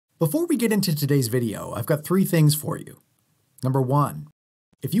Before we get into today's video, I've got 3 things for you. Number 1,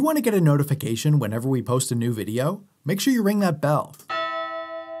 if you want to get a notification whenever we post a new video, make sure you ring that bell.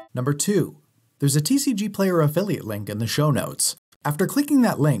 Number 2, there's a TCG Player affiliate link in the show notes. After clicking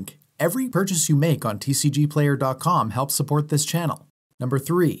that link, every purchase you make on tcgplayer.com helps support this channel. Number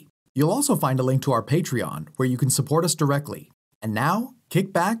 3, you'll also find a link to our Patreon where you can support us directly. And now,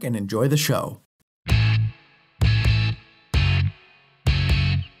 kick back and enjoy the show.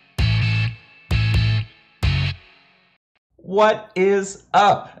 What is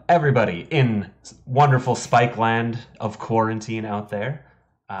up, everybody, in wonderful Spike land of quarantine out there?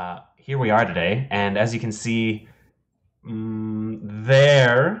 Here we are today, and as you can see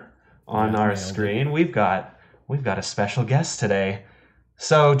there on our screen, we've got a special guest today.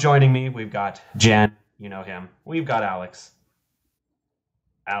 So joining me, we've got Jen, you know him. We've got Alex,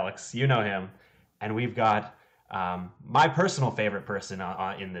 you know him, and we've got my personal favorite person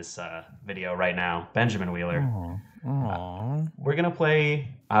in this video right now, Benjamin Wheeler. We're gonna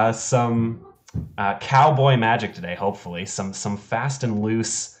play some cowboy magic today. Hopefully, some fast and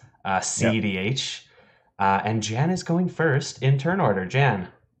loose cEDH. And Jan is going first in turn order. Jan,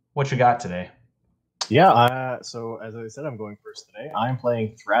 what you got today? Yeah, so as I said, I'm going first today. I'm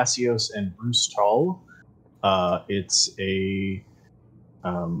playing Thrasios and Bruce Tull. It's a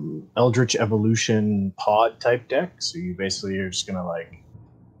Eldritch Evolution pod type deck. So you basically are just gonna like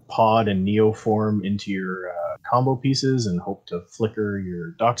pod and neoform into your combo pieces and hope to flicker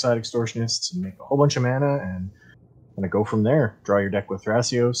your Dockside Extortionists and make a whole bunch of mana and gonna go from there. Draw your deck with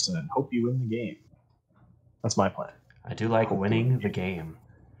Thrasios and hope you win the game. That's my plan. I do like winning the game.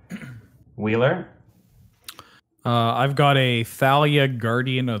 Wheeler? I've got a Thalia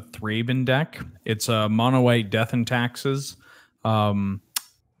Guardian of Thraben deck. It's a mono-white Death and Taxes.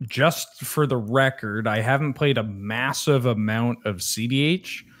 Just for the record, I haven't played a massive amount of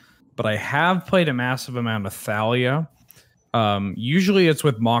cEDH, but I have played a massive amount of Thalia. Usually it's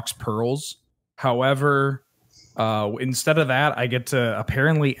with Mox Pearls. However, instead of that, I get to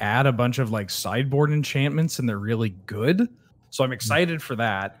apparently add a bunch of like sideboard enchantments, and they're really good. So I'm excited for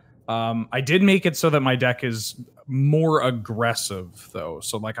that. I did make it so that my deck is more aggressive, though.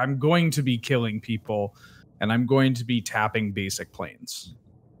 So like I'm going to be killing people, and I'm going to be tapping basic planes.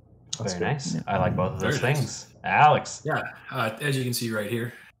 Very nice. Yeah. I like both of those things. Alex. Yeah, as you can see right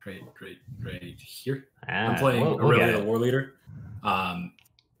here, right here. I'm playing Aurelia the War Leader.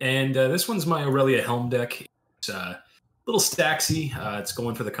 And this one's my Aurelia Helm deck. It's a little stacksy. It's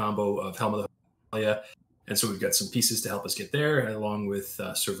going for the combo of Helm of the Aurelia. And so we've got some pieces to help us get there, along with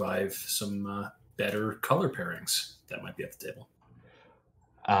survive some better color pairings that might be at the table.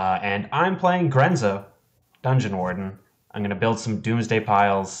 And I'm playing Grenzo, Dungeon Warden. I'm going to build some Doomsday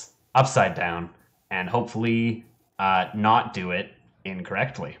Piles upside down and hopefully not do it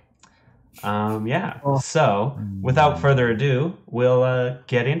incorrectly. So without further ado, we'll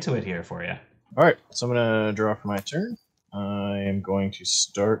get into it here for you. All right, so I'm going to draw for my turn. I am going to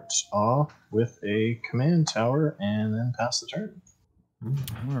start off with a command tower and then pass the turn.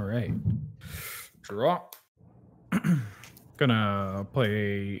 All right. Draw. Gonna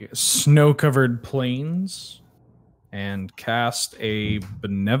play Snow-Covered Plains and cast a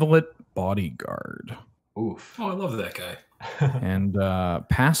Benevolent Bodyguard. Oof. Oh, I love that guy. And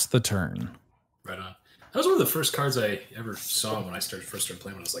pass the turn. Right on. That was one of the first cards I ever saw when I first started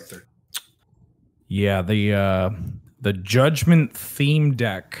playing when I was like 13. Yeah, the Judgment theme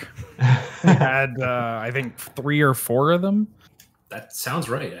deck had I think 3 or 4 of them. That sounds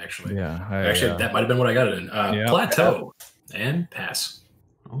right, actually. Yeah, that might have been what I got it in. Plateau and pass.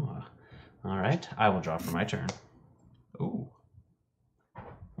 Oh, all right, I will draw for my turn. Ooh,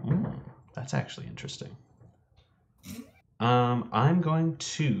 that's actually interesting. I'm going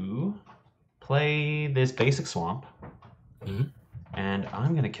to play this basic swamp, and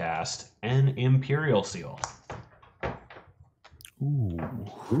I'm going to cast an Imperial Seal.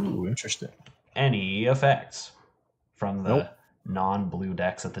 Ooh, interesting. Any effects from the non-blue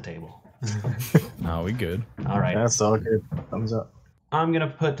decks at the table? No, we good. All right. That's all good. Thumbs up. I'm going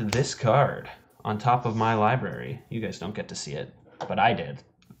to put this card on top of my library. You guys don't get to see it, but I did.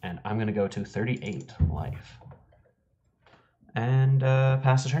 And I'm going to go to 38 life. And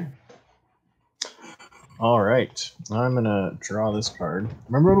pass the turn. All right. I'm going to draw this card.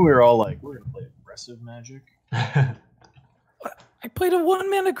 Remember when we were all like, we're going to play aggressive magic? I played a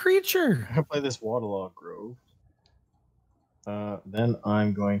 1-mana creature. I'm going to play this Waterlog Grove. Then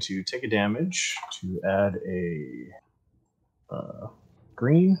I'm going to take a damage to add a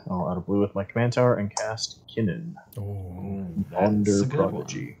green. I'll add a blue with my command tower and cast Kinnan. Oh, Under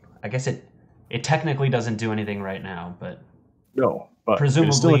Prodigy. I guess it technically doesn't do anything right now, but no, but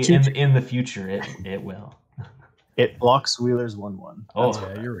presumably in the future it will. It blocks Wheeler's 1/1. Oh,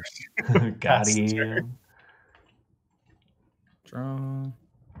 yeah, you're right. Got him. Draw.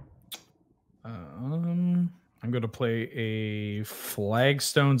 I'm going to play a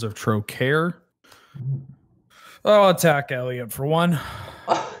Flagstones of Trocaire. I'll attack Elliot for 1.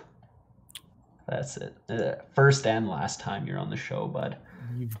 That's it. First and last time you're on the show, bud.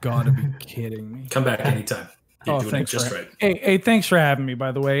 You've got to be kidding me. Come back anytime. You're doing thanks it just right. Hey, thanks for having me,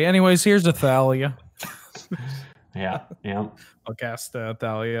 by the way. Anyways, here's a Thalia. Yeah. I'll cast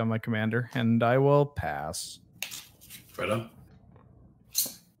Thalia on my commander, and I will pass. Right on.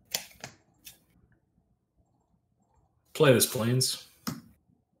 Play this Plains.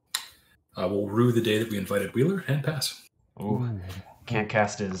 We'll rue the day that we invited Wheeler and pass. Ooh. Can't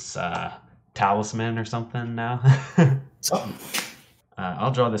cast his talisman or something now. Something.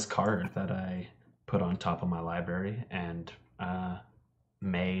 I'll draw this card that I put on top of my library and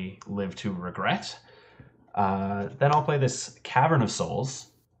may live to regret. Then I'll play this Cavern of Souls.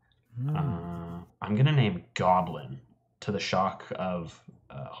 I'm going to name Goblin to the shock of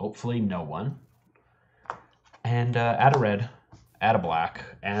hopefully no one. And add a red, add a black,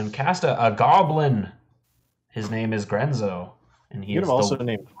 and cast a Goblin. His name is Grenzo. And he you could have also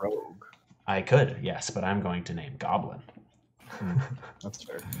named Rogue. I could, yes, but I'm going to name Goblin. That's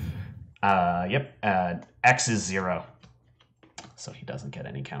fair. Yep. X is 0. So he doesn't get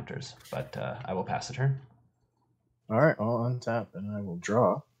any counters, but I will pass the turn. All right, I'll untap and I will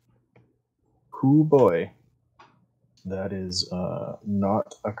draw. Hoo boy. That is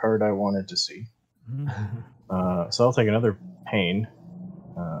not a card I wanted to see. So I'll take another pain,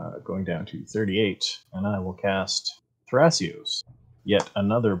 going down to 38, and I will cast Thrasios, yet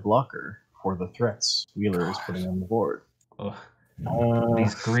another blocker for the threats Wheeler is putting on the board.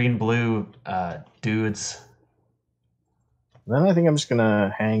 These green-blue dudes. Then I think I'm just going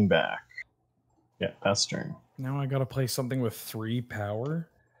to hang back. Yeah, pass turn. Now I got to play something with 3 power.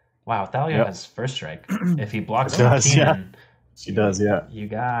 Wow, Thalia has first strike. If he blocks She does, yeah. You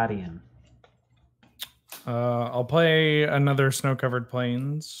got him. I'll play another Snow-Covered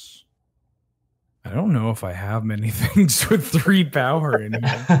Plains. I don't know if I have many things with 3 power in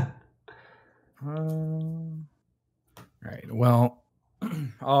here. Right. Well,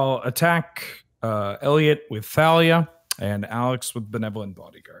 I'll attack Elliot with Thalia and Alex with Benevolent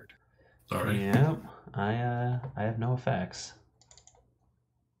Bodyguard. All right. Yeah. I have no effects.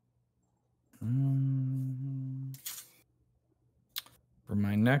 For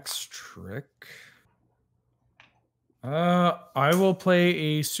my next trick, I will play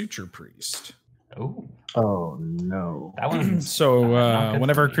a Suture Priest. Oh no. That one. So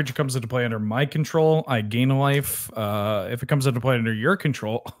whenever a creature comes into play under my control, I gain a life. If it comes into play under your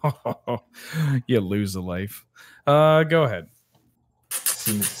control, you lose a life. Go ahead.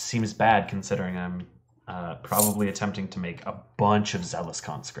 Seems bad considering I'm probably attempting to make a bunch of Zealous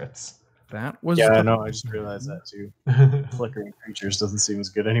Conscripts. That was I know. I just realized that too. Flickering creatures doesn't seem as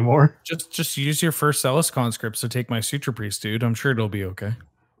good anymore. Just use your first Zealous Conscripts to take my Suture Priest, dude. I'm sure it'll be okay.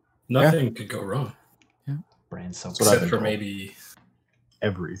 Nothing could go wrong. Yeah. Brain so except for maybe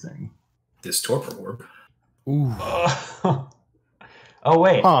everything. This Torpor Orb. Ooh. Oh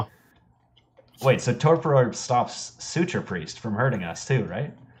wait. Huh. Wait, so Torpor Orb stops Suture Priest from hurting us too,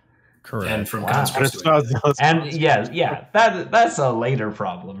 right? Correct. And from Conscripts. And yeah, that's a later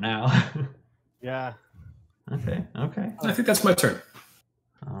problem now. Yeah. Okay. I think that's my turn.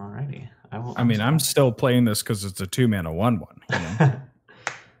 Alrighty. I'm still playing this because it's a 2-mana 1/1.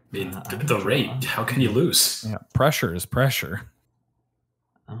 You know? The rate. How can you lose? Yeah, pressure is pressure.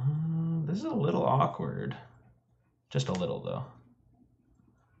 This is a little awkward. Just a little though.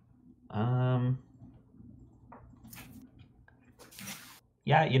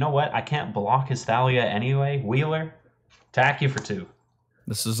 Yeah, you know what? I can't block his Thalia anyway. Wheeler, attack you for 2.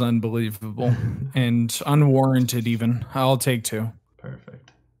 This is unbelievable and unwarranted even. I'll take 2.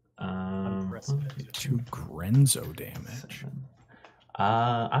 Perfect. 2 Grenzo damage.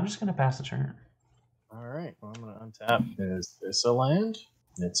 I'm just going to pass the turn. All right. Well, I'm going to untap. Is this a land?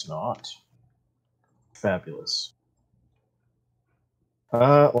 It's not. Fabulous.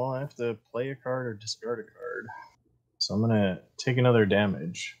 Well, I have to play a card or discard a card. So I'm going to take another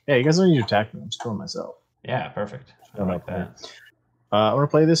damage. Yeah, you guys don't need to attack me. I'm just killing myself. Yeah, perfect. I like that. I'm going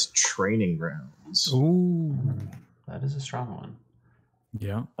to play this Training Grounds. Ooh. That is a strong one.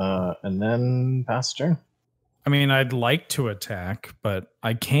 Yeah. And then pass the turn. I mean, I'd like to attack, but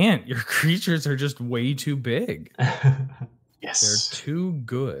I can't. Your creatures are just way too big. Yes. They're too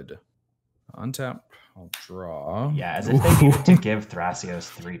good. Untap. I'll draw. Yeah, as if they needed to give Thrasios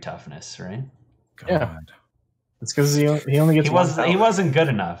 3 toughness, right? God. Yeah. It's because he only gets he wasn't good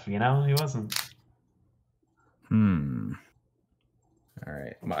enough, you know? He wasn't. All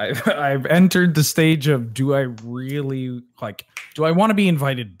right. I've entered the stage of do I really do I want to be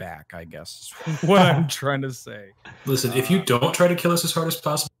invited back, I guess is what I'm trying to say. Listen, if you don't try to kill us as hard as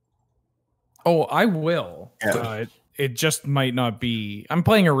possible. Oh, I will. Yeah. It just might not be. I'm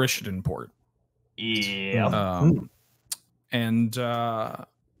playing a Rishidan port. Yeah. And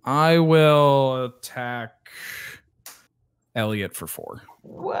I will attack Elliot for 4.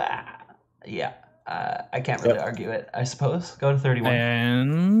 Wow. Yeah. I can't really argue it, I suppose. Go to 31.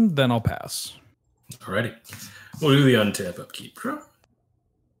 And then I'll pass. Alrighty. We'll do the untap upkeep.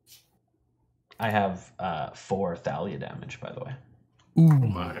 I have 4 Thalia damage, by the way. Ooh. Oh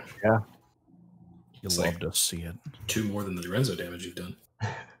my. Yeah. You'll love to see it. 2 more than the Grenzo damage you've done.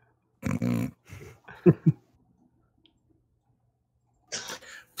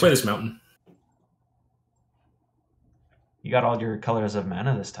 Play this mountain. You got all your colors of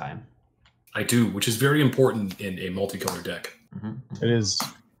mana this time. I do, which is very important in a multicolor deck. It is.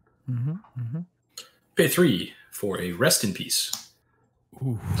 Pay 3 for a rest in peace.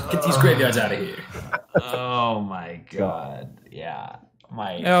 Ooh. Get these graveyards out of here. Oh my god. Yeah.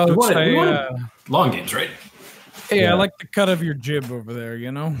 We wanted long games, right? Hey, I like the cut of your jib over there,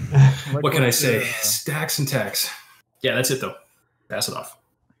 you know? What can I say? Stacks and tacks. Yeah, that's it though. Pass it off.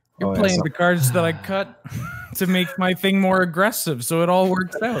 You're playing the cards that I cut to make my thing more aggressive, so it all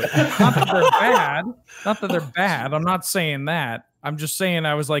works out. Not that they're bad. Not that they're bad. I'm not saying that. I'm just saying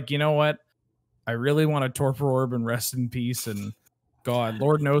I was like, you know what? I really want a Torpor Orb and rest in peace, and God,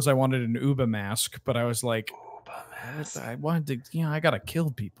 Lord knows I wanted an Uba mask, but I was like, I wanted to, I gotta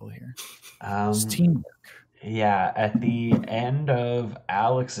kill people here. It's teamwork. Yeah, at the end of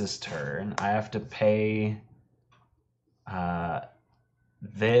Alex's turn, I have to pay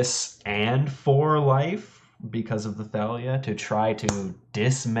this and 4 life because of the Thalia to try to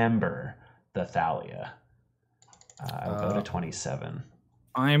dismember the Thalia. I'll go to 27.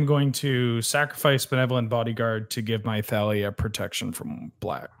 I am going to sacrifice Benevolent Bodyguard to give my Thalia protection from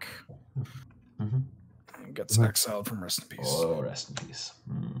black. It gets exiled from rest in peace. Oh, rest in peace.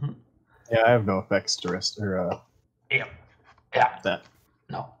 Yeah, I have no effects to rest or yeah. that.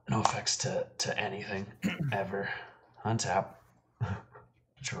 No effects to anything ever. Untap.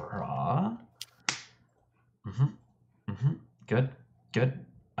 Draw. Good.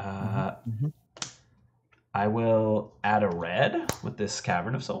 I will add a red with this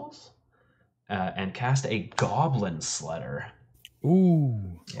Cavern of Souls and cast a Goblin Sledder.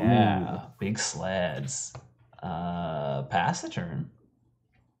 Ooh. Yeah, big sleds. Pass the turn.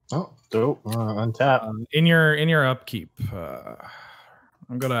 Oh, dope. Untap. In your upkeep,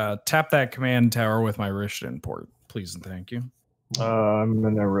 I'm gonna tap that command tower with my Rishidan port, please and thank you. I'm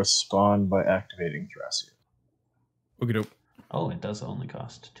gonna respond by activating Thrasios. Okay, dope. Oh, it does only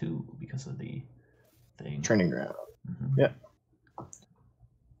cost 2 because of the thing. Training ground. Yeah.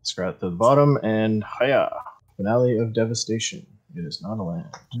 Scratch to the bottom and hiya. Finale of Devastation. It is not a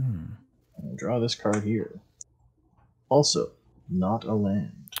land. I'll draw this card here. Also, not a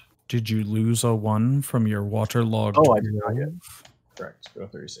land. Did you lose a 1 from your waterlogged? Oh, I did not yet. Correct. Go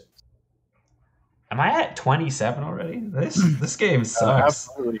 36. Am I at 27 already? This game sucks.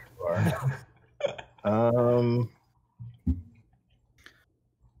 Absolutely you are.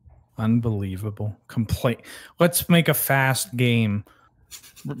 Unbelievable. Let's make a fast game.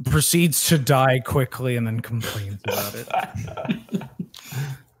 Proceeds to die quickly and then complains about it.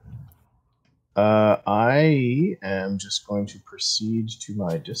 I am just going to proceed to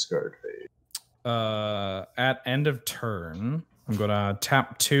my discard phase. At end of turn, I'm going to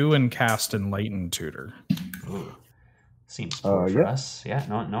tap 2 and cast Enlighten Tutor. Ooh. Seems poor for us. Yeah,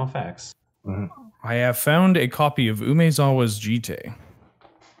 no effects. I have found a copy of Umezawa's Jite.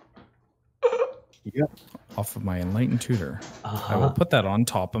 Yep. Off of my Enlightened Tutor. I will put that on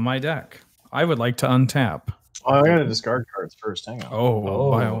top of my deck. I would like to untap. Oh, I gotta discard cards first. Hang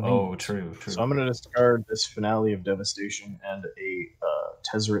on. True. So I'm gonna discard this Finale of Devastation and a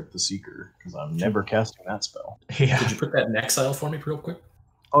Tezzeret the Seeker because I'm never casting that spell. Yeah. Could you put that in exile for me real quick?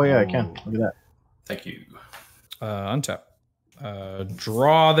 Oh yeah, I can. Look at that. Thank you. Untap.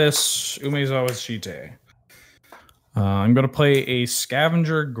 Draw this Umezawa's Jite. I'm going to play a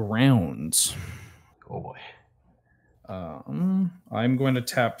Scavenger Grounds. Oh boy. I'm going to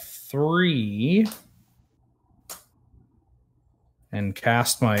tap 3 and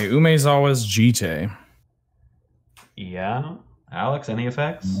cast my Umezawa's Jite. Yeah. Alex, any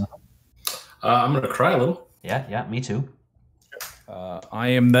effects? I'm going to cry a little. Yeah, me too. I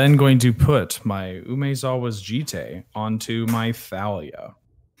am then going to put my Umezawa's Jite onto my Thalia.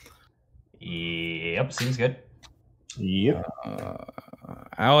 Yep, seems good. Yep.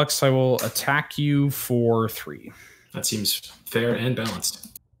 Alex, I will attack you for 3. That seems fair and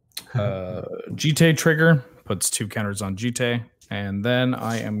balanced. GT trigger puts 2 counters on GT, and then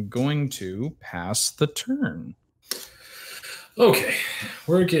I am going to pass the turn. Okay,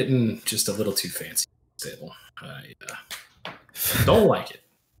 we're getting just a little too fancy. Table. I don't like it.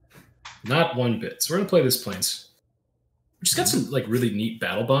 Not one bit. So we're gonna play this Plains. We just got some like really neat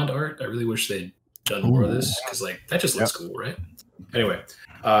battle bond art. I really wish they'd done more of this because like that just looks cool, right? Anyway,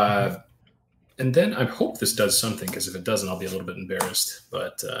 and then I hope this does something because if it doesn't, I'll be a little bit embarrassed.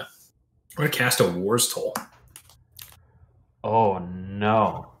 But we're gonna cast a War's Toll. Oh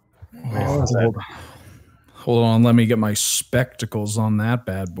no! Hold on, let me get my spectacles on that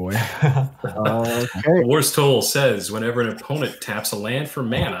bad boy. Okay. War's Toll says whenever an opponent taps a land for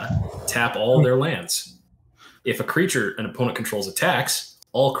mana, tap all their lands. If a creature an opponent controls attacks,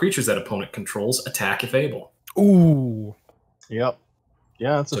 all creatures that opponent controls attack if able. Ooh. Yep.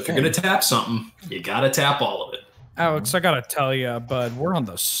 Yeah, that's so if you're gonna tap something, you gotta tap all of it. Alex, I gotta tell you, bud, we're on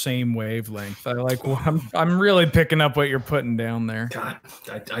the same wavelength. I'm really picking up what you're putting down there. God,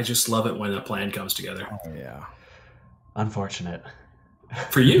 I just love it when a plan comes together. Oh yeah. Unfortunate.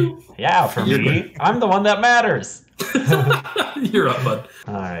 For you? Yeah, for me. I'm the one that matters. You're up, bud.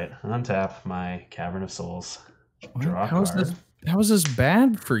 All right, untap my Cavern of Souls. Draw a card. How is this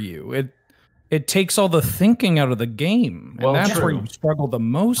bad for you? It takes all the thinking out of the game. And that's where you struggle the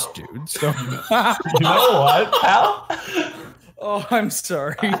most, dude. So you know what, pal? Oh, I'm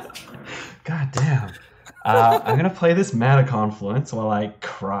sorry. God damn. I'm going to play this Mana Confluence while I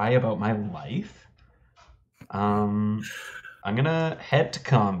cry about my life. I'm going to head to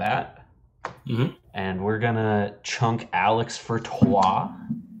combat. Mm-hmm. And we're going to chunk Alex for Trois.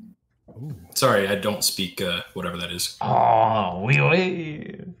 Ooh. Sorry, I don't speak whatever that is. Oh,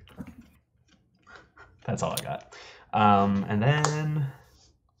 oui. That's all I got. And then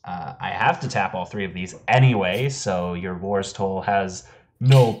I have to tap all 3 of these anyway, so your War's Toll has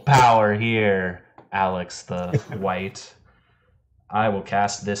no power here, Alex the White. I will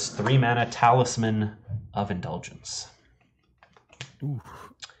cast this 3-mana Talisman of Indulgence. Ooh.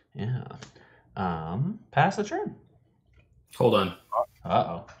 Yeah. Pass the turn. Hold on.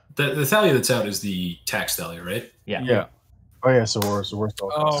 Uh-oh. The Thalia that's out is the tax Thalia, right? Yeah. Yeah. Oh yeah, so War's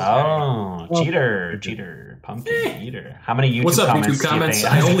Toll. Oh, cheater, pumpkin eater. How many YouTube What's up, comments? YouTube comments?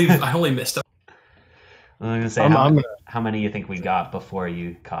 I only missed up. I'm gonna say how many you think we got before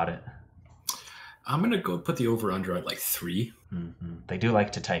you caught it? I'm gonna go put the over under at like 3. Mm-hmm. They do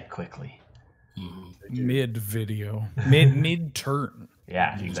like to type quickly. Mm-hmm. Mid video, mid turn.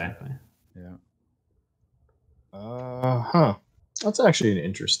 Yeah, exactly. Yeah. That's actually an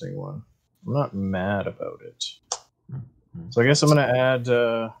interesting one. I'm not mad about it. So I guess I'm gonna add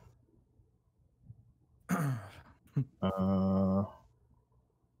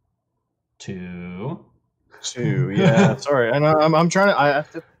 2. 2. Yeah, sorry. And I'm trying to. I have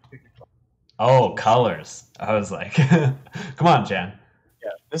to. Oh, colors. I was like, come on, Jan.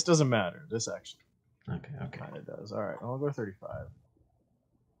 Yeah, this doesn't matter. This actually. Okay. Kind of does. All right, I'll go 35.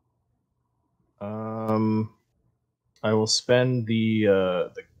 I will spend the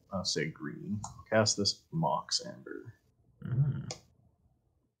I'll say green. Cast this Mox Amber.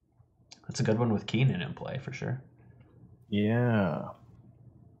 That's a good one with Keenan in play for sure. Yeah.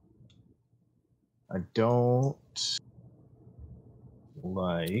 I don't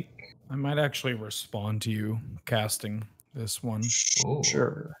like. I might actually respond to you casting this one. Ooh.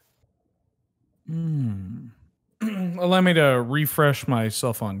 Sure. Allow me to refresh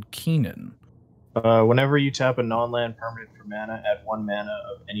myself on Keenan. Whenever you tap a non-land permanent for mana, add 1 mana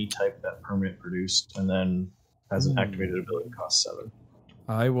of any type that permanent produced, and then has an activated ability cost 7.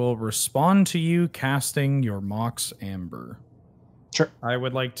 I will respond to you casting your Mox Amber. Sure. I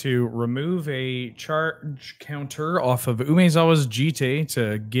would like to remove a charge counter off of Umezawa's GT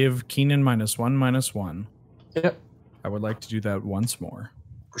to give Keenan -1/-1. Yep. I would like to do that once more.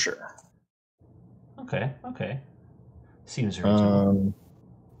 For sure. Okay. Seems reasonable.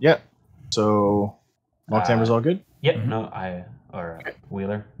 Yeah. So, Mox Amber's all good? Yep. Mm-hmm.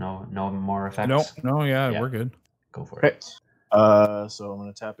 Wheeler. No more effects. No. Yeah, we're good. Go for it. So I'm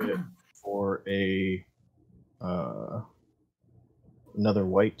gonna tap it for a another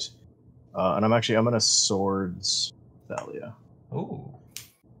white, and I'm gonna Swords Thalia. Oh.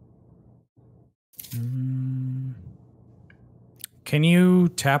 Can you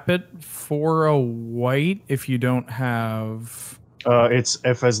tap it for a white if you don't have? It's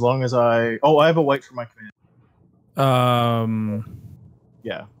as long as I have a white for my command.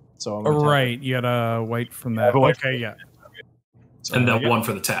 Yeah. So I'm right, you got a white from that. Okay, yeah. So, and then one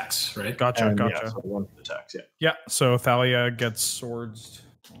for the tax, right? Gotcha. Yeah, so one for the tax, yeah. Yeah, so Thalia gets swords.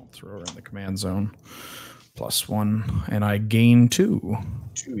 I'll throw her in the command zone. +1, and I gain 2.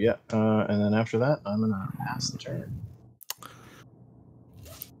 2, yeah. And then after that, I'm going to pass the turn.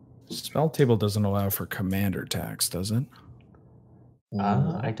 Spell table doesn't allow for commander tax, does it?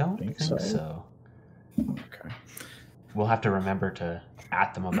 I don't think so. Okay. We'll have to remember to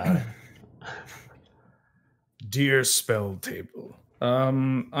at them about it. Dear spell table.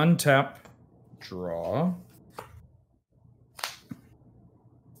 Untap, draw.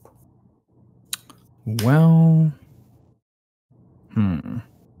 Well,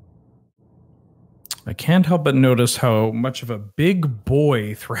 I can't help but notice how much of a big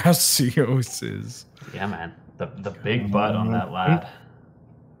boy Thrasios is. Yeah, man. The big butt on that lad.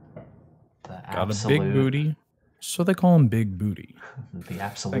 Got a big booty, so they call him Big Booty. The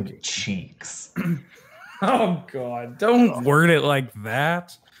absolute cheeks. Oh, God. Don't word it like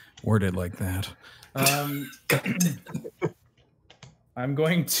that. Word it like that. I'm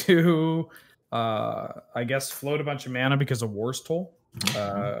going to, I guess, float a bunch of mana because of War's Toll.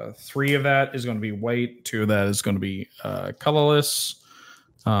 3 of that is going to be white. 2 of that is going to be colorless.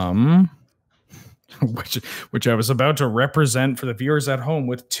 Which I was about to represent for the viewers at home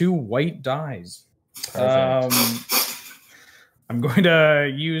with 2 white dies. I'm going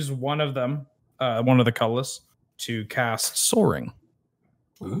to use one of them, one of the colorless, to cast Soaring.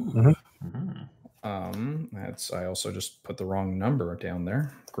 Ooh. I also just put the wrong number down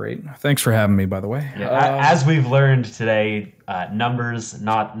there. Great. Thanks for having me, by the way. Yeah, as we've learned today, numbers,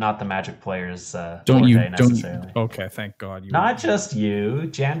 not the Magic players. Necessarily. Okay, thank God. Not just you.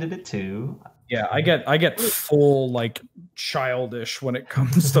 Jan did it too. Yeah, I get full like childish when it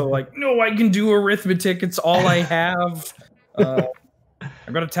comes to like, no, I can do arithmetic. It's all I have. I'm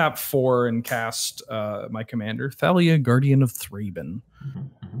gonna tap 4 and cast my commander, Thalia, Guardian of Thraben.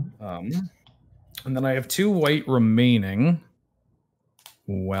 And then I have 2 white remaining.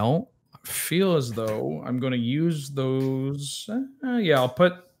 Well, I feel as though I'm going to use those. Yeah,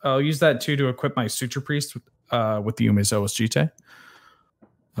 I'll use that too to equip my Suture Priest with the Umezo Jite.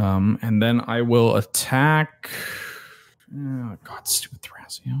 And then I will attack. Oh, God, stupid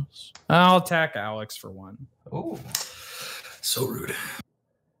Thrasios. I'll attack Alex for 1. Oh, so rude.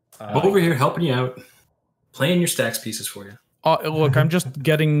 I'm over here helping you out, playing your stacks pieces for you. Look, I'm just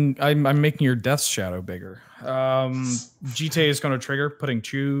getting. I'm making your Death Shadow bigger. Jite is going to trigger, putting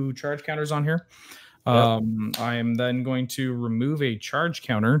 2 charge counters on here. I am then going to remove a charge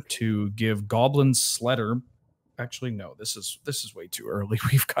counter to give Goblin Sledder. Actually, no. This is way too early.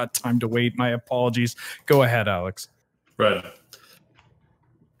 We've got time to wait. My apologies. Go ahead, Alex. Right.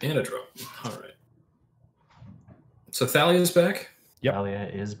 And a draw. All right. So Thalia's back. Yep. Thalia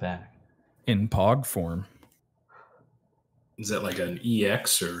is back in Pog form. Is that like an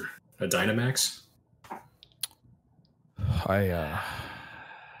EX or a Dynamax? I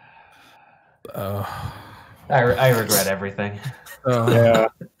regret everything. Yeah.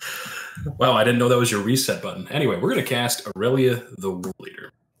 Wow, I didn't know that was your reset button. Anyway, we're going to cast Aurelia the War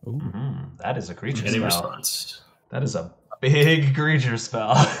Leader. That is a creature Any spell. Response? That is a big creature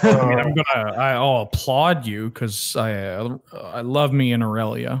spell. I'll applaud you because I love me in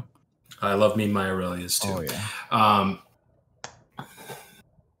Aurelia. I love me my Aurelias too. Oh yeah.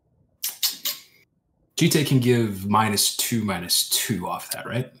 Jite can give -2/-2 off that,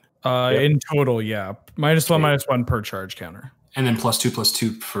 right? In total, yeah. -1/-1 per charge counter. And then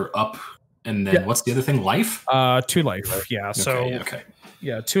 +2/+2 for up. And then what's the other thing? Life? 2 life. Yeah. Okay, So okay.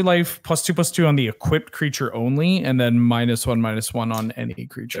 Yeah, 2 life, +2/+2 on the equipped creature only, and then -1/-1 on any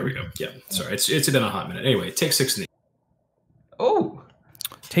creature. There we go. Yeah. Sorry, it's been a hot minute. Anyway, take 6 in the. Oh.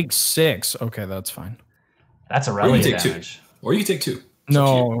 Take 6. Okay, that's fine. That's a relic damage. Or you can take 2.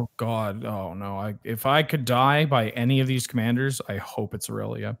 No, God. Oh, no. If I could die by any of these commanders, I hope it's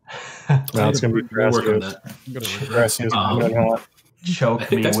Aurelia. No, it's going to be Thrasios. Choke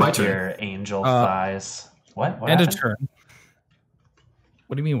me with your angel thighs. What and happened? a turn.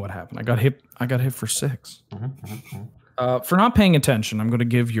 What do you mean what happened? I got hit for 6. For not paying attention, I'm going to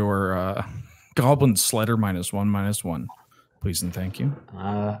give your Goblin Sledder -1/-1. Please and thank you.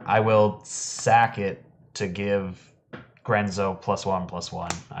 I will sack it to give Grenzo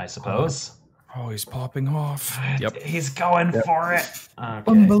 +1/+1, I suppose. Oh, he's popping off. Yep. He's going for it. Okay.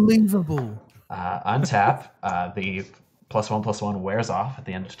 Unbelievable. Untap. The +1/+1 wears off at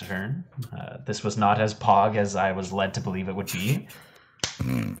the end of the turn. This was not as pog as I was led to believe it would be.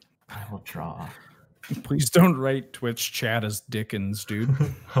 I will draw. Please don't write Twitch chat as Dickens, dude.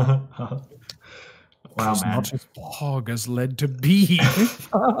 Wow, man. Not as pog as led to be.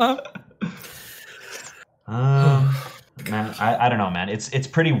 Man, I don't know, man. It's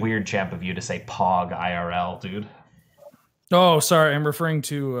pretty weird, champ, of you to say Pog IRL, dude. Oh, sorry. I'm referring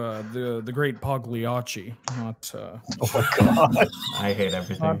to the great Pagliacci. Not. Oh my god! I hate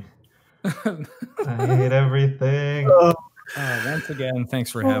everything. I hate everything. Once again,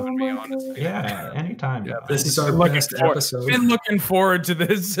 thanks for having me on. Yeah, anytime. Yeah, this is our best episode. Been looking forward to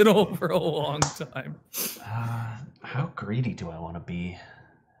this for a long time. How greedy do I want to be?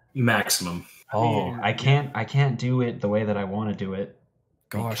 Maximum. Oh, I can't do it the way that I want to do it.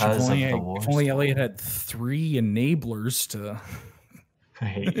 Gosh, if only Elliot had 3 enablers to I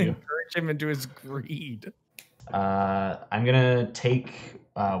hate you. encourage him into his greed. I'm gonna take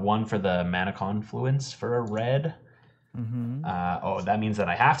 1 for the mana confluence for a red. Mm-hmm. That means that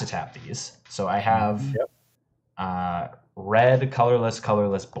I have to tap these. So I have red, colorless,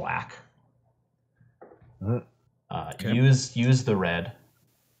 black. Okay. Use the red.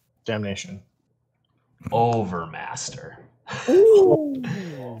 Damnation. Overmaster.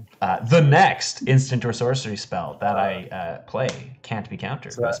 The next instant or sorcery spell that I play can't be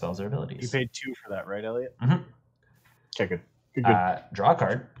countered by spells or abilities. You paid 2 for that, right, Elliot? Mm-hmm. Okay, good. Draw a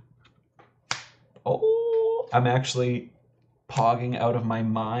card. Oh, I'm actually pogging out of my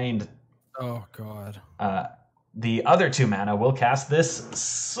mind. Oh, God. The other 2 mana will cast this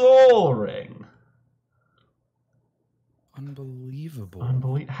Soul Ring. Unbelievable.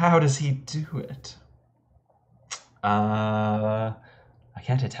 How does he do it? I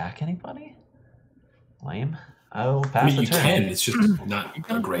can't attack anybody? Lame. I'll pass the turn. You can, it's just not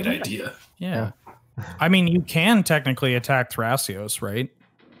a great idea. Yeah. I mean, you can technically attack Thrasios, right?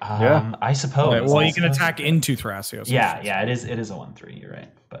 Yeah. I suppose. Well, you can attack into Thrasios. Yeah, it is a 1/3, you're right.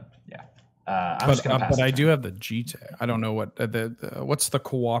 But yeah. I'm just gonna pass but I do have the GTAG. I don't know what what's the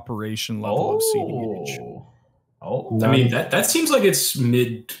cooperation level of cEDH. I mean, that seems like it's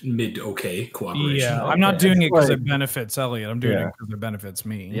mid okay cooperation. Yeah, I'm not doing it because it benefits Elliot. I'm doing it because it benefits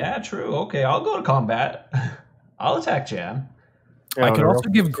me. Yeah, true. Okay, I'll go to combat. I'll attack Jan. I could also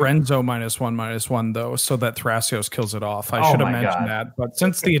give Grenzo -1/-1 though, so that Thrasios kills it off. I should have mentioned that, but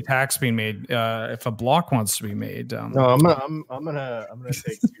since the attack's being made, if a block wants to be made, no, I'm gonna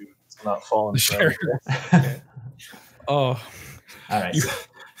take 2. It's not falling. Sure. Oh, all right.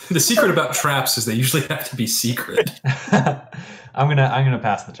 The secret about traps is they usually have to be secret. I'm gonna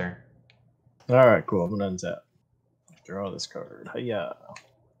pass the turn. All right, cool. I'm gonna untap. Draw this card. Yeah.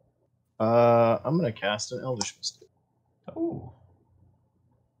 I'm gonna cast an Elvish Mystic. Oh.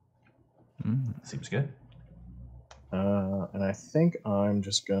 Seems good. And I think I'm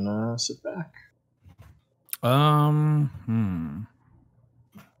just gonna sit back. I'm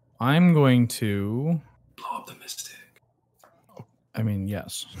going to blow up the Mystic. I mean,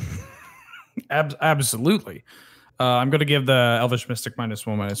 yes. Absolutely. I'm going to give the Elvish Mystic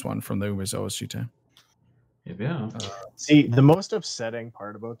 -1/-1 from the Ume's OSGT. Yeah. See, the most upsetting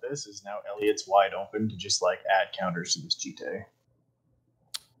part about this is now Elliot's wide open to just like add counters to this GT.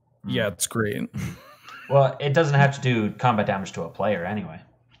 Yeah, it's great. Well, it doesn't have to do combat damage to a player anyway.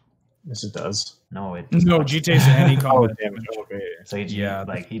 Yes, it does. No, it does not. GT's any combat damage. Okay. So he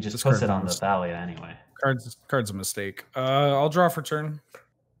just puts it on the Thalia anyway. Card's a mistake. I'll draw for turn.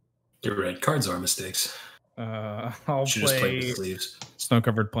 You're right. Cards are mistakes. I'll play sleeves.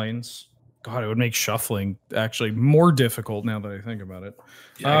 Snow-Covered Plains. God, it would make shuffling actually more difficult now that I think about it.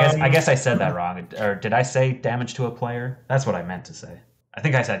 Yeah, I guess I said that wrong. Or did I say damage to a player? That's what I meant to say. I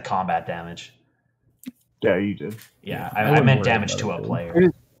think I said combat damage. Yeah, you did. Yeah, I meant damage to a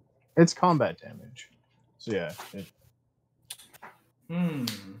player. It's combat damage. So yeah.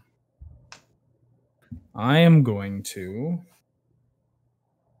 I am going to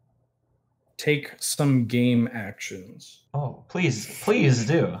take some game actions. Oh, please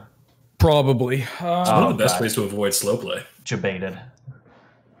do. Probably. It's one of the best ways to avoid slow play. Debated.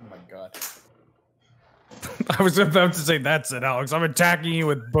 Oh my god. I was about to say that's it, Alex. I'm attacking you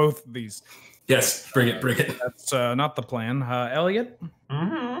with both of these. Yes, bring it. That's not the plan. Elliot?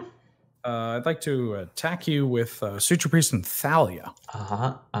 Mm-hmm. I'd like to attack you with Suture Priest and Thalia.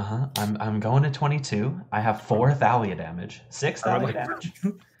 I'm going to 22. I have 4 Thalia damage. 6 Thalia damage.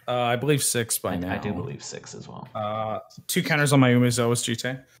 I believe 6 by now. I do believe 6 as well. 2 counters on my Ume's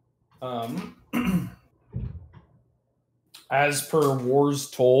OSGT. As per War's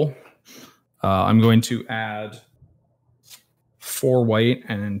Toll, I'm going to add 4 white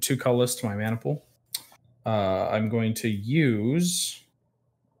and 2 colorless to my mana pool. I'm going to use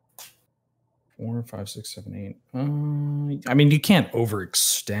 4, 5, 6, 7, 8. I mean, you can't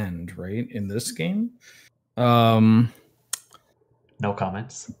overextend, right? In this game. No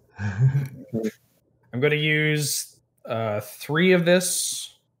comments. I'm going to use 3 of this.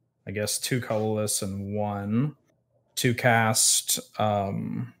 I guess 2 colorless and 1 to cast.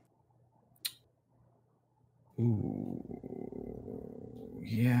 I'll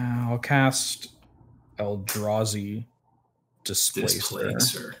cast Eldrazi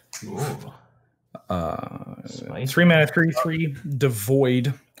Displacer. 3 mana, 3/3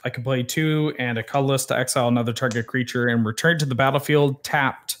 devoid. I can play 2 and a colorless to exile another target creature and return to the battlefield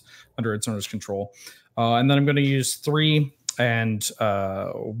tapped under its owner's control. And then I'm going to use 3 and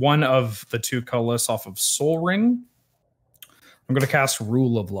 1 of the 2 colorless off of Soul Ring. I'm going to cast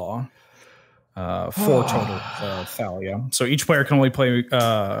Rule of Law. 4 total Thalia. So each player can only play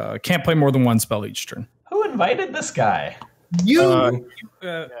can't play more than 1 spell each turn. Who invited this guy? You.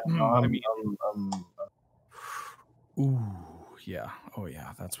 Oh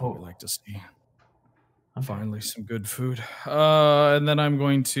yeah, that's what we like to see. Okay. Finally, some good food. And then I'm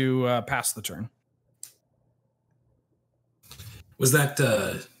going to pass the turn. Was that?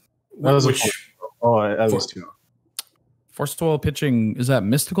 That was which? That was 2. Forced Will pitching, is that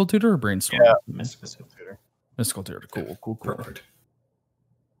Mystical Tutor or Brainstorm? Yeah, Mystical Tutor. Mystical Tutor. Cool. Perfect.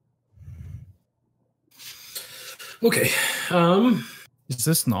 Okay. Is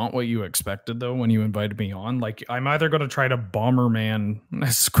this not what you expected though when you invited me on? Like, I'm either going to try to Bomberman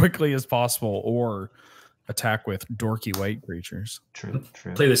as quickly as possible or attack with dorky white creatures. True.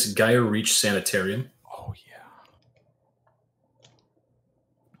 Play this Gaia Reach Sanitarium. Oh yeah.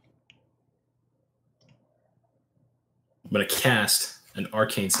 I'm going to cast an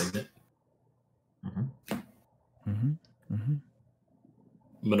Arcane Signet. Mm-hmm.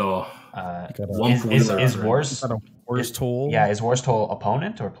 I'm going to... Is Wars Toll? Yeah, is Wars Toll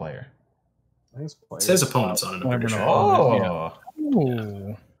opponent or player? It says opponents on it. I'm pretty sure. Oh.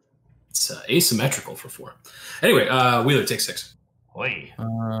 Yeah. It's asymmetrical for 4. Anyway, Wheeler, take 6. Oi.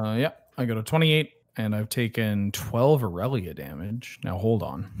 Yeah, I go to 28, and I've taken 12 Aurelia damage. Now hold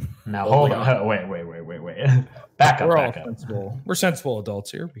on. Hold on. Wait. Back up. Sensible. We're sensible adults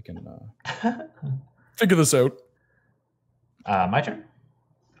here. We can figure this out. My turn.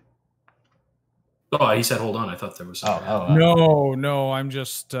 Oh, he said hold on. I thought there was... No, I'm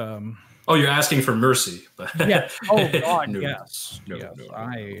just... Oh, you're asking for mercy. Yeah. Oh, God, No. yes. No.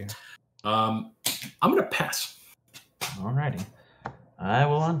 I'm going to pass. Alrighty. I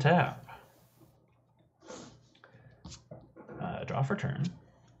will untap. Draw for turn.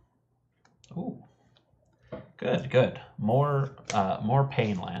 Ooh. Good. More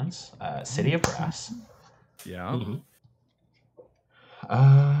pain lands. City of Brass. Yeah.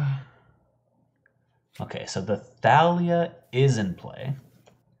 Mm-hmm. Okay, so the Thalia is in play.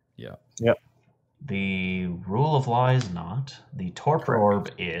 Yeah. Yep. The Rule of Law is not. The Torpor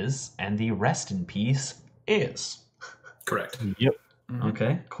Orb is, and the Rest in Peace is. Correct. Yep.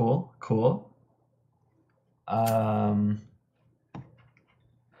 Okay, cool.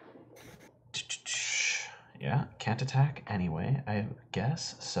 Yeah, can't attack anyway, I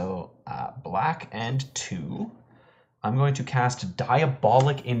guess. So, black and 2. I'm going to cast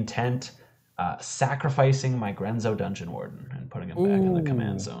Diabolic Intent, sacrificing my Grenzo Dungeon Warden and putting him back in the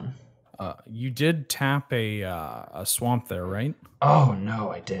command zone. You did tap a swamp there, right? Oh,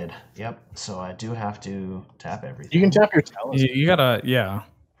 no, I did. Yep, so I do have to tap everything. You can tap your talisman. You gotta, yeah.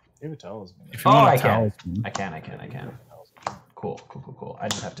 You have a talisman. If you want I a can. talisman. I can. Cool. I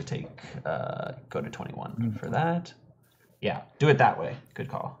just have to take, go to 21 for that. Yeah, do it that way. Good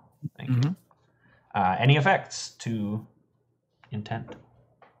call. Thank you. Any effects to intent?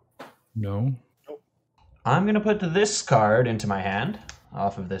 No. I'm going to put this card into my hand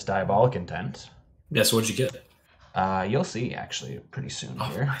off of this Diabolic Intent. Yeah, so what'd you get? You'll see, actually, pretty soon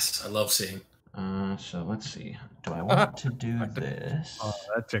here. Nice. I love seeing. So let's see. Do I want to do this? Oh,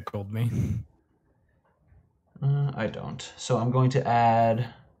 that tickled me. I don't. So I'm going to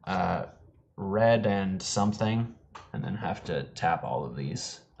add red and something, and then have to tap all of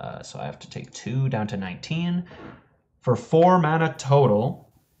these. So I have to take 2 down to 19. For 4 mana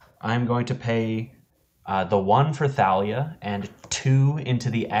total, I'm going to pay the 1 for Thalia and 2 into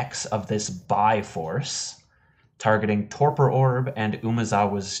the X of this Biforce, targeting Torpor Orb and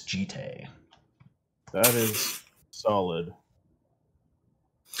Umezawa's Jite. That is solid.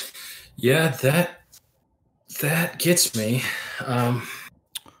 Yeah, that gets me.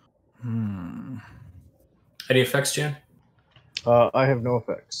 Any effects, Jan? I have no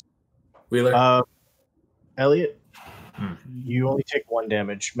effects. Wheeler? Elliot, you only take 1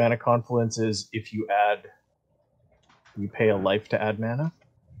 damage. Mana Confluence is if you pay a life to add mana.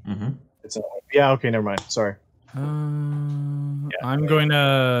 It's okay, never mind. Sorry. I'm going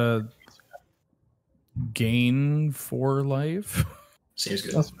to gain 4 life. Seems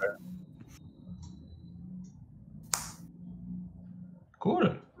good. That's fair.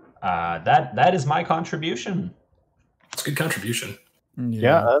 Cool. That is my contribution It's a good contribution.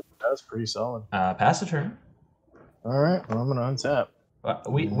 Yeah, that's pretty solid. Pass a turn. All right, well, I'm gonna untap.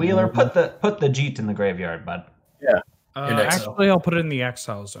 Wheeler, put the Jeet in the graveyard, bud. Yeah. Actually, I'll put it in the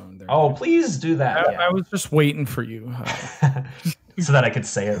exile zone. There. Oh, please do that. I was just waiting for you. So that I could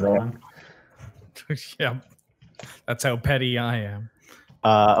say it wrong. Yeah, that's how petty I am.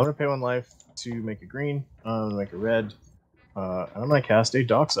 I'm gonna pay 1 life to make a green. I'm gonna make a red. And I'm gonna cast a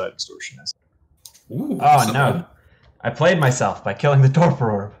Dockside Extortionist. Ooh, oh no! Bad. I played myself by killing the Torpor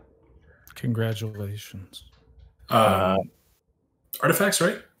Orb. Congratulations. Artifacts,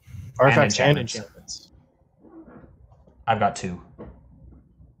 right? Artifacts and enchantments. I've got 2.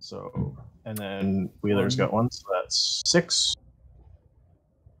 So, and then Wheeler's got 1, so that's 6.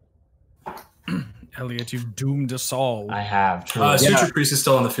 Elliot, you've doomed us all. I have. Suture Priest is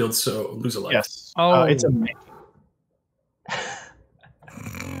still on the field, so lose a life. Yes. Oh, it's amazing.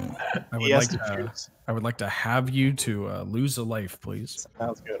 I would like to have you to lose a life, please.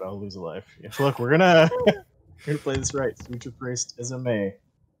 Sounds good. I'll lose a life. Yes, look, we're gonna play this right. Suture Priest is a May. I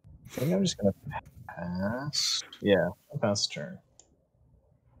think I'm just gonna pass. Yeah, I'll pass the turn.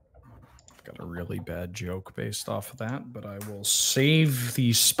 Got a really bad joke based off of that, but I will save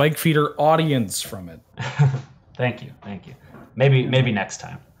the Spike Feeder audience from it. Thank you. Maybe next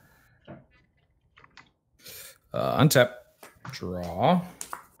time. Untap. Draw.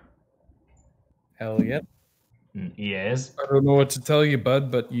 Elliot. Yes. I don't know what to tell you, bud,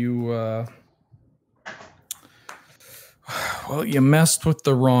 but you well, you messed with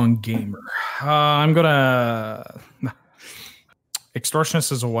the wrong gamer. I'm gonna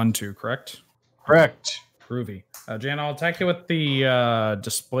Extortionist is a 1/2, correct? Correct. Groovy. Jan, I'll attack you with the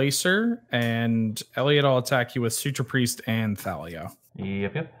Displacer, and Elliot, I'll attack you with Suture Priest and Thalia.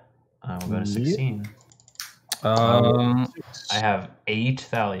 Yep. We'll go to 16. I have 8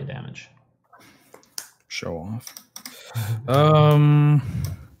 Thalia damage. Show off.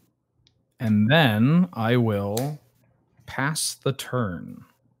 And then I will pass the turn.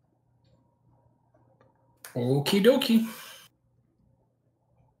 Okie dokie.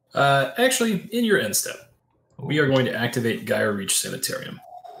 Actually, in your end step, we are going to activate Gaia Reach Sanitarium.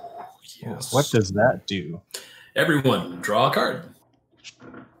 Yes. What does that do? Everyone, draw a card.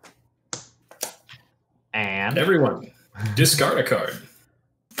 And everyone, discard a card.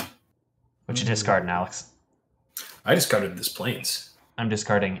 What you discarding, Alex? I discarded this Plains. I'm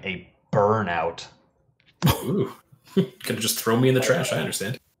discarding a Burnout. Ooh. Could just throw me in the trash, I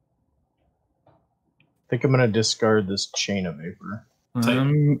understand. I think I'm going to discard this Chain of Vapor.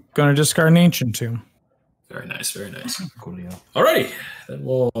 I'm going to discard an Ancient too. Very nice, very nice. Coolio. Alrighty, then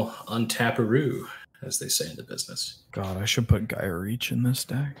we'll untap-a-roo, as they say in the business. God, I should put Gaia Reach in this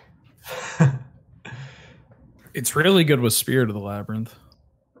deck. It's really good with Spirit of the Labyrinth.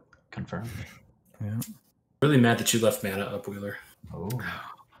 Confirmed. Yeah. Really mad that you left mana up, Wheeler. Oh.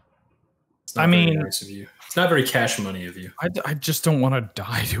 It's not very nice of you. It's not very cash money of you. I just don't want to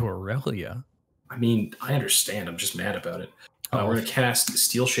die to Aurelia. I mean, I understand. I'm just mad about it. We're going to cast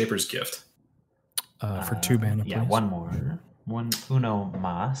Steel Shaper's Gift. For 2 mana, yeah, please. 1 more. Uno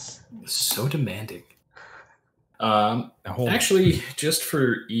mas. So demanding. Actually, just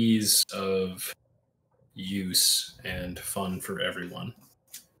for ease of use and fun for everyone,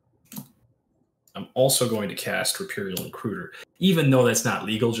 I'm also going to cast Reperial Recruiter, even though that's not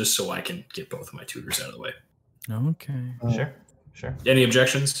legal, just so I can get both of my tutors out of the way. Okay. Sure. Any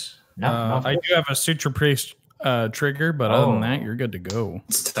objections? No. I do have a Suture Priest trigger, but other than that, you're good to go.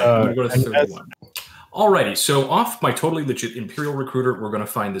 It's time. I'm going to go to 31. Alrighty, so off my totally legit Imperial Recruiter, we're going to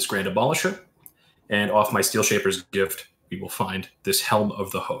find this Grand Abolisher, and off my Steel Shaper's Gift, we will find this Helm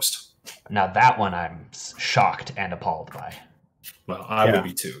of the Host. Now that one I'm shocked and appalled by. Well, I would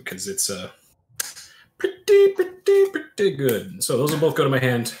be too, because it's pretty good. So those will both go to my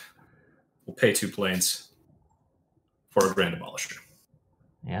hand. We'll pay 2 planes for a Grand Abolisher.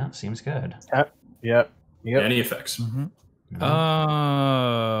 Yeah, seems good. Yep. Any effects? Mm-hmm.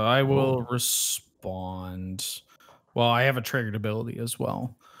 I will respond. Well, I have a triggered ability as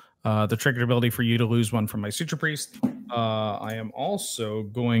well. The triggered ability for you to lose 1 from my Suture Priest. I am also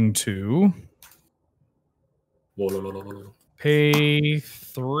going to pay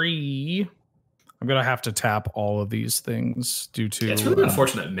 3. I'm going to have to tap all of these things due to... Yeah, it's really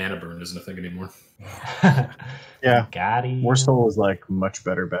unfortunate Mana Burn isn't a thing anymore. Yeah. Got it. Warsoul was like much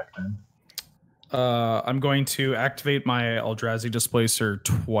better back then. I'm going to activate my Eldrazi Displacer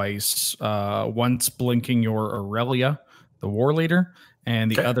twice. Once blinking your Aurelia, the War Leader,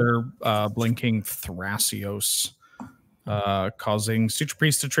 and the other blinking Thrasios, causing Suture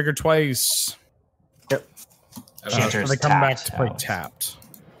Priest to trigger twice. Yep. So they come back to play tapped.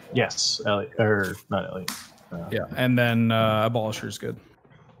 Yes, Elliot, or not Elliot. Yeah, and then Abolisher is good.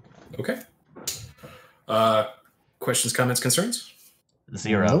 Okay. Questions, comments, concerns?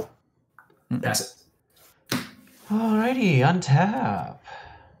 0. Nope. Pass it. Alrighty, untap.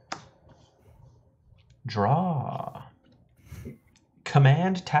 Draw.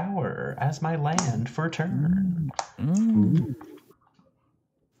 Command Tower as my land for turn.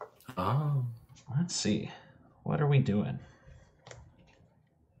 Oh. Let's see. What are we doing?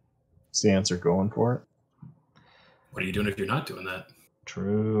 What's the answer going for it? What are you doing if you're not doing that?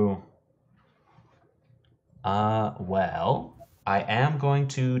 True. Well, I am going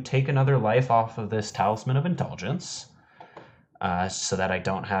to take another life off of this Talisman of Indulgence, so that I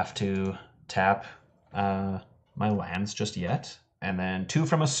don't have to tap my lands just yet. And then 2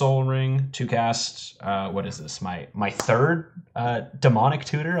 from a Soul Ring to cast, what is this? My third demonic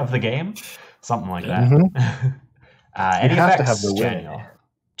tutor of the game? Something like that. Mm-hmm. Any have effects, to have the win.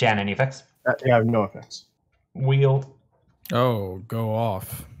 Jan, any effects? Yeah, I have no effects. Wheel. Oh, go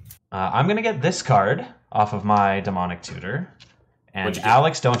off. I'm going to get this card off of my demonic tutor. And What'd you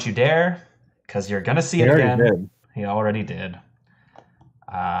Alex, don't you dare, because you're going to see it again. Did. He already did.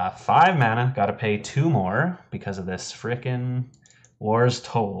 5 mana. Got to pay 2 more because of this frickin' War's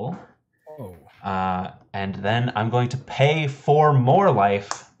Toll. Oh. And then I'm going to pay 4 more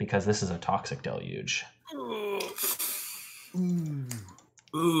life because this is a Toxic Deluge. Ooh.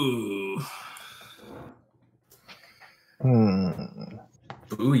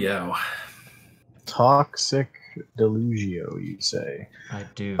 Booyah. Toxic Delugio, you say? I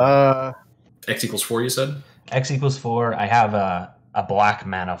do. X equals 4, you said? X equals 4. I have a black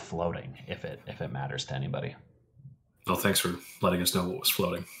mana floating, if it matters to anybody. Oh, thanks for letting us know what was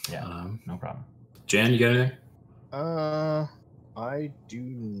floating. Yeah, no problem. Jan, you got anything? I do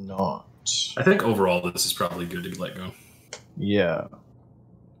not. I think overall this is probably good to let go. Yeah.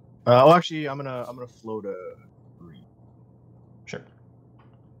 Well, actually, I'm gonna float a 3. Sure.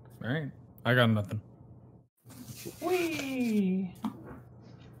 All right. I got nothing. Whee!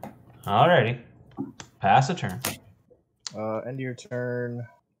 Alrighty. Pass a turn. End of your turn.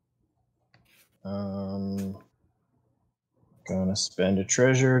 Gonna spend a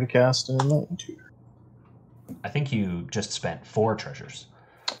treasure to cast an Enlightened Tutor. I think you just spent 4 treasures.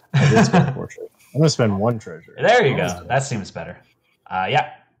 I did spend 4 treasures. I'm gonna spend 1 treasure. There you go. That seems better.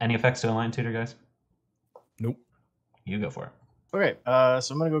 Yeah. Any effects to Enlightened Tutor, guys? Nope. You go for it. Okay,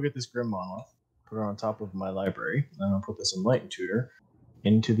 so I'm gonna go get this Grim Monolith, put it on top of my library, and I'll put this Enlightened Tutor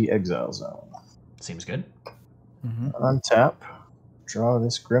into the Exile Zone. Seems good. Untap, draw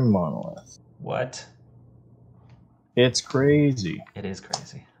this Grim Monolith. What? It's crazy. It is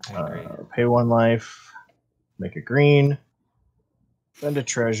crazy. I agree. Pay 1 life, make a green, spend a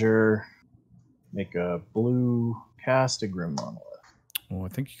treasure, make a blue, cast a Grim Monolith. Well, I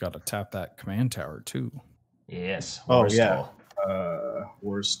think you got to tap that command tower too. Yes. War's Toll.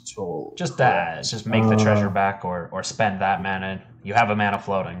 War's Toll. Just that. Just make the treasure back or spend that mana. You have a mana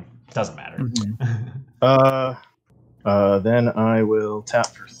floating. Doesn't matter. Then I will tap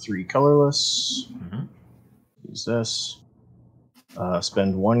for 3 colorless. Use this.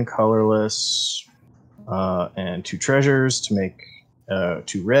 Spend 1 colorless and 2 treasures to make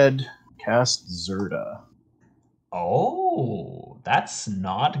 2 red. Cast Zerda. Oh, that's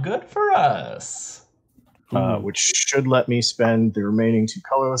not good for us. Which should let me spend the remaining 2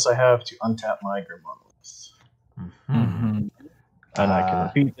 colorless I have to untap my Grim Monolith. And I can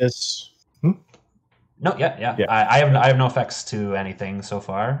repeat this. No, yeah. I have no effects to anything so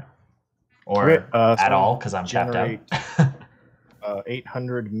far, or at all, because I'm tapped out.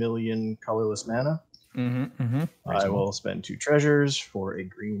 800 million colorless mana. I will spend 2 treasures for a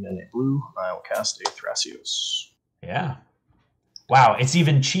green and a blue. I will cast a Thrasios. Yeah. Wow, it's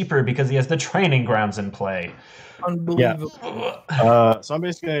even cheaper because he has the training grounds in play. Unbelievable. Yeah. So I'm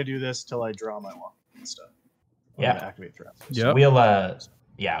basically going to do this till I draw my walk and stuff. I'm gonna activate Thrasios. Yep. We'll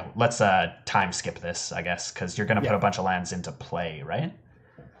let's time skip this, I guess, because you're gonna put a bunch of lands into play, right?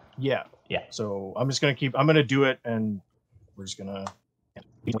 Yeah. Yeah. So I'm just gonna I'm gonna do it, and we're just gonna.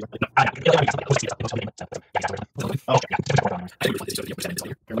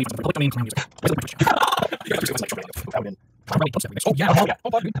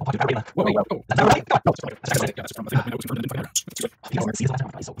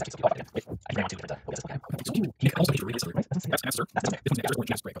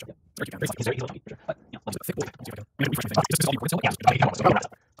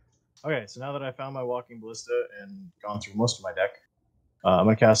 Okay, so now that I found my Walking Ballista and gone through most of my deck, I'm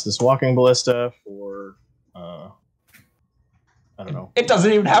going to cast this Walking Ballista for, I don't know. It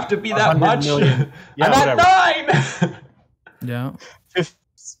doesn't even have to be that much. Million. Yeah, I'm at 9! Yeah.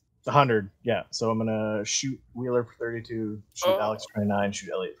 100, yeah. So I'm gonna shoot Wheeler for 32, shoot Alex for 29,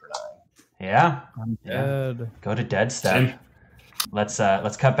 shoot Elliot for 9. Yeah. I'm dead. Go to dead step. Let's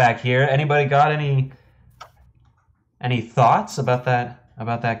cut back here. Anybody got any thoughts about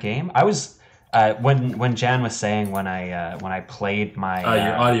that game? I was when Jan was saying when I played my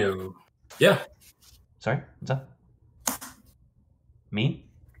your audio. Yeah. Sorry, what's up? Me?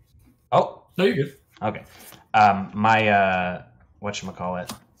 Oh. No, you're good. Okay. My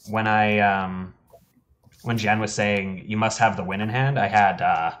whatchamacallit? When Jan was saying you must have the win in hand, I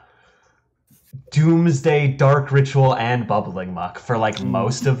had Doomsday, Dark Ritual, and Bubbling Muck for like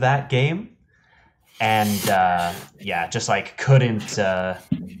most of that game. And just like couldn't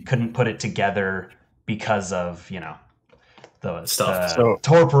put it together because of, the stuff. So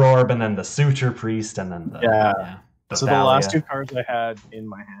Torpor Orb and then the Suture Priest and then the so the last two cards I had in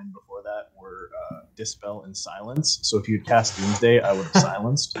my hand before that were Dispel and Silence. So if you'd cast Doomsday, I would have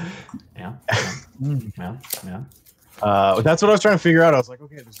silenced. Yeah. That's what I was trying to figure out. I was like,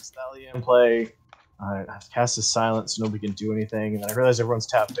 okay, there's this Thalia in play. I have to cast this Silence so nobody can do anything. And then I realized everyone's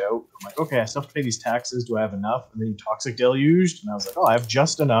tapped out. I'm like, okay, I still have to pay these taxes. Do I have enough? And then you Toxic Deluged. And I was like, oh, I have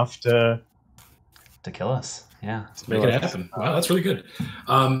just enough to kill us. Yeah. Make it happen. Wow, that's really good.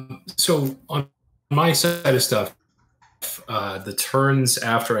 So on my side of stuff, the turns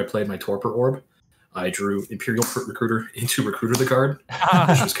after I played my Torpor Orb, I drew Imperial Recruiter into Recruiter the card,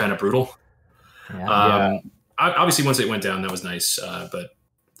 which was kind of brutal. Obviously, once it went down, that was nice. But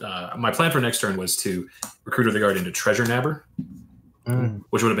my plan for next turn was to Recruiter the Guard into Treasure Nabber,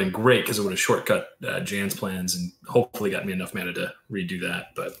 which would have been great because it would have shortcut Jan's plans and hopefully got me enough mana to redo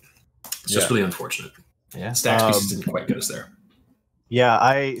that. But it's just really unfortunate. Yeah, Stacks pieces didn't quite get us there.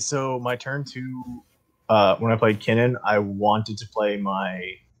 Yeah, so my turn 2, when I played Kinnan, I wanted to play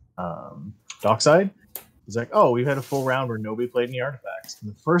my Dockside. He's like, oh, we've had a full round where nobody played any artifacts.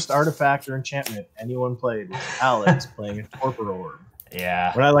 And the first artifact or enchantment anyone played was Alex playing a Torpor Orb.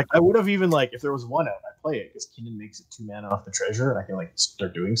 Yeah. When I would have even if there was one out, I'd play it because Kinnan makes it 2 mana off the treasure and I can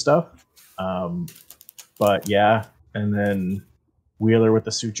start doing stuff. But yeah, and then Wheeler with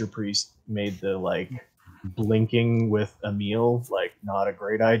the Suture Priest made the blinking with Emil not a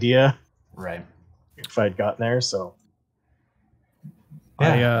great idea. Right. If I'd gotten there, so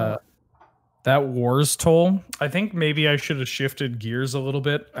that Wars Toll, I think maybe I should have shifted gears a little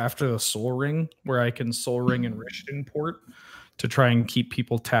bit after the Soul Ring, where I can Soul Ring and Rishton port to try and keep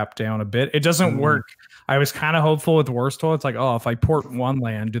people tapped down a bit. It doesn't work. I was kind of hopeful with Wars Toll. It's like, oh, if I port one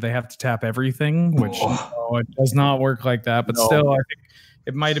land, do they have to tap everything? Which no, it does not work like that. But still, I think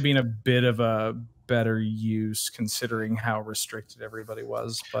it might have been a bit of a better use considering how restricted everybody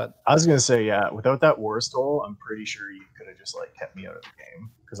was. But I was gonna say, without that Wars Toll, I'm pretty sure you could have just kept me out of the game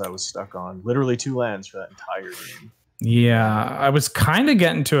because I was stuck on literally 2 lands for that entire game. Yeah, I was kind of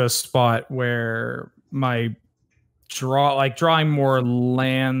getting to a spot where my drawing more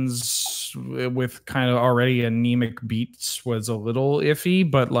lands with kind of already anemic beats was a little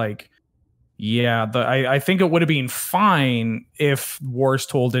iffy, but I think it would have been fine if Wars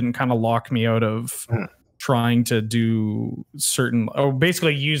Toll didn't kind of lock me out of trying to do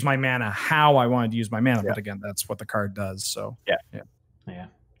basically use my mana how I wanted to use my mana. But again, that's what the card does. So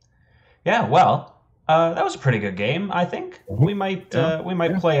yeah. Well, that was a pretty good game. I think we might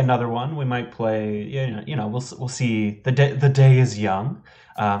play another one. We might play. We'll see. The day is young.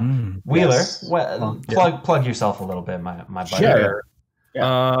 Wheeler, plug yourself a little bit, my buddy. Sure.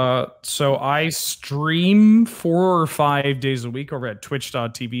 Yeah. So I stream 4 or 5 days a week over at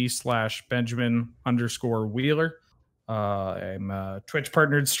twitch.tv/Benjamin_Wheeler. I'm a Twitch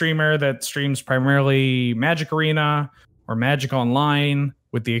partnered streamer that streams primarily Magic Arena or Magic Online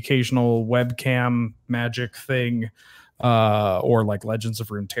with the occasional webcam Magic thing, or Legends of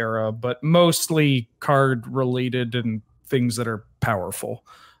Runeterra, but mostly card related and things that are powerful.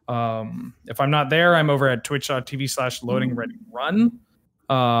 If I'm not there, I'm over at twitch.tv/LoadingReadyRun.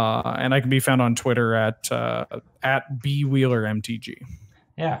 And I can be found on Twitter at BWheelerMTG.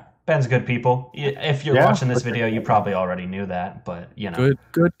 Yeah, Ben's good people. If you're watching this video, you probably already knew that, but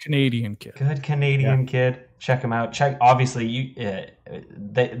good Canadian kid. Good Canadian kid. Check him out. Obviously,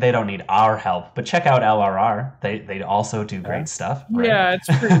 they don't need our help, but check out LRR. They also do great stuff. Right? Yeah, it's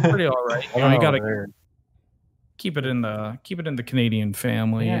pretty all right. You gotta keep it in the Canadian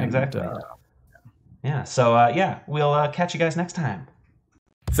family. Yeah, exactly. So we'll catch you guys next time.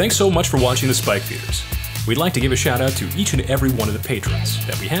 Thanks so much for watching the Spike Feeders. We'd like to give a shout out to each and every one of the patrons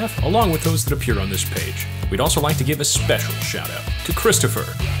that we have, along with those that appear on this page. We'd also like to give a special shout out to Christopher,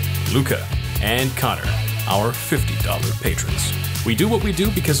 Luca, and Connor, our $50 patrons. We do what we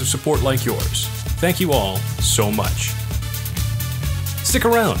do because of support like yours. Thank you all so much. Stick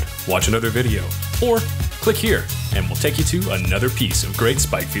around. watch another video, or click here and we'll take you to another piece of great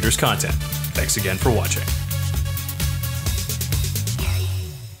Spike Feeders content. Thanks again for watching.